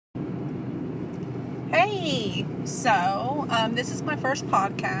Hey, this is my first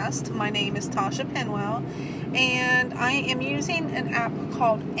podcast. My name is Tasha Penwell, and I am using an app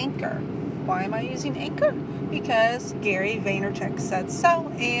called Anchor. Why am I using Anchor? Because Gary Vaynerchuk said so,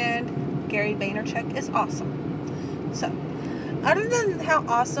 and Gary Vaynerchuk is awesome. So, other than how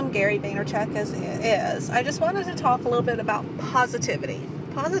awesome Gary Vaynerchuk is, I just wanted to talk a little bit about positivity.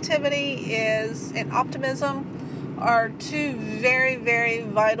 Positivity and optimism are two very, very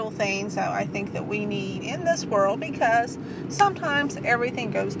vital things that I think that we need in this world, because sometimes everything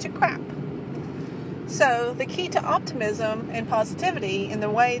goes to crap. So the key to optimism and positivity in the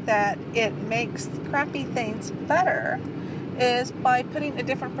way that it makes crappy things better is by putting a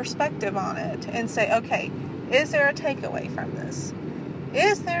different perspective on it and say, okay, is there a takeaway from this?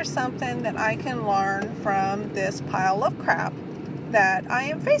 Is there something that I can learn from this pile of crap that I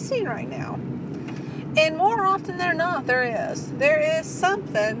am facing right now? And more often than not, there is. There is a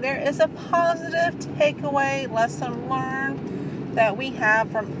positive takeaway, lesson learned that we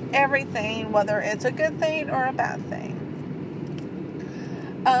have from everything, whether it's a good thing or a bad thing.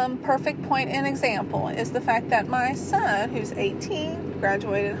 Perfect point and example is the fact that my son, who's 18,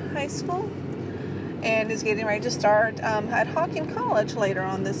 graduated high school, and is getting ready to start at Hawken College later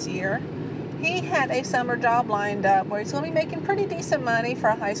on this year. He had a summer job lined up where he's going to be making pretty decent money for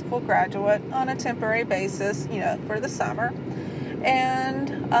a high school graduate on a temporary basis, for the summer.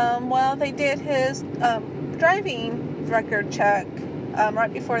 And, they did his driving record check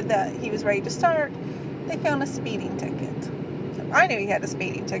right before he was ready to start. They found a speeding ticket. I knew he had a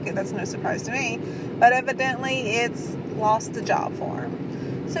speeding ticket. That's no surprise to me. But evidently, it's lost the job for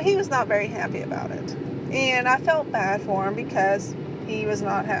him. So he was not very happy about it. And I felt bad for him because he was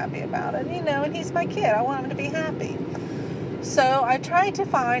not happy about it, and he's my kid. I want him to be happy. So I tried to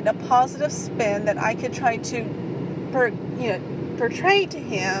find a positive spin that I could try to, portray to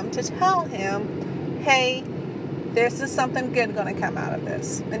him, to tell him, hey, this is something good going to come out of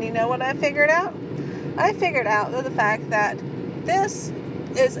this. And you know what I figured out? I figured out the fact that this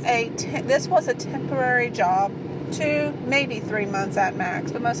was a temporary job, 2, maybe 3 months at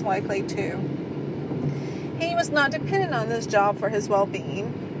max, but most likely 2. He was not dependent on this job for his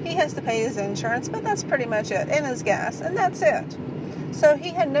well-being. He has to pay his insurance, but that's pretty much it, and his gas, and that's it. So he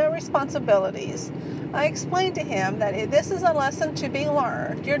had no responsibilities. I explained to him that this is a lesson to be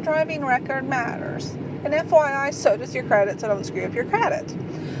learned. Your driving record matters. And FYI, so does your credit, so don't screw up your credit.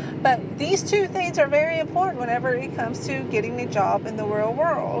 But these two things are very important whenever it comes to getting a job in the real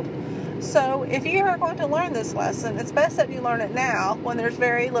world. So if you are going to learn this lesson, it's best that you learn it now when there's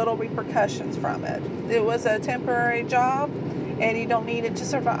very little repercussions from it. It was a temporary job, and you don't need it to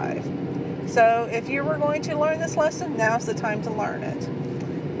survive. So if you were going to learn this lesson, now's the time to learn it.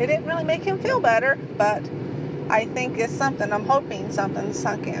 It didn't really make him feel better, but I think I'm hoping something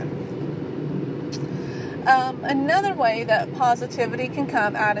sunk in. Another way that positivity can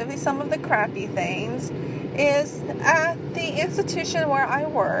come out of some of the crappy things is at the institution where I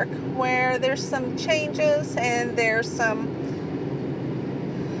work, where there's some changes and there's some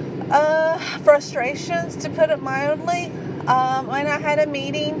frustrations, to put it mildly. When I had a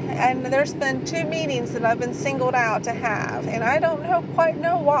meeting, and there's been 2 meetings that I've been singled out to have, and I don't quite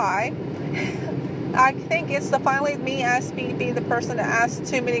know why. I think it's finally me being the person to ask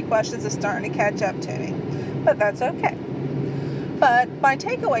too many questions is starting to catch up to me, but that's okay. But my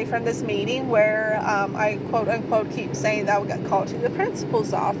takeaway from this meeting, where I quote-unquote keep saying that I got called to the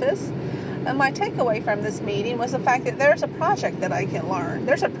principal's office, and my takeaway from this meeting was the fact that there's a project that I can learn.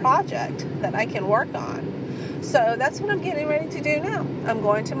 There's a project that I can work on. So that's what I'm getting ready to do now. I'm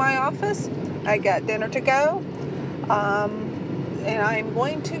going to my office. I got dinner to go. And I'm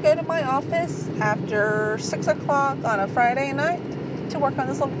going to go to my office after 6 o'clock on a Friday night to work on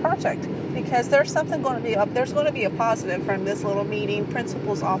this little project, because there's going to be a positive from this little meeting,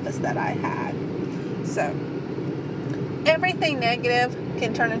 principal's office that I had. So everything negative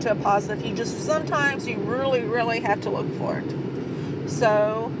can turn into a positive. Sometimes you really, really have to look for it.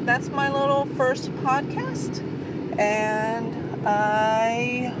 So that's my little first podcast, and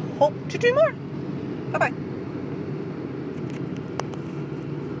I hope to do more. Bye-bye.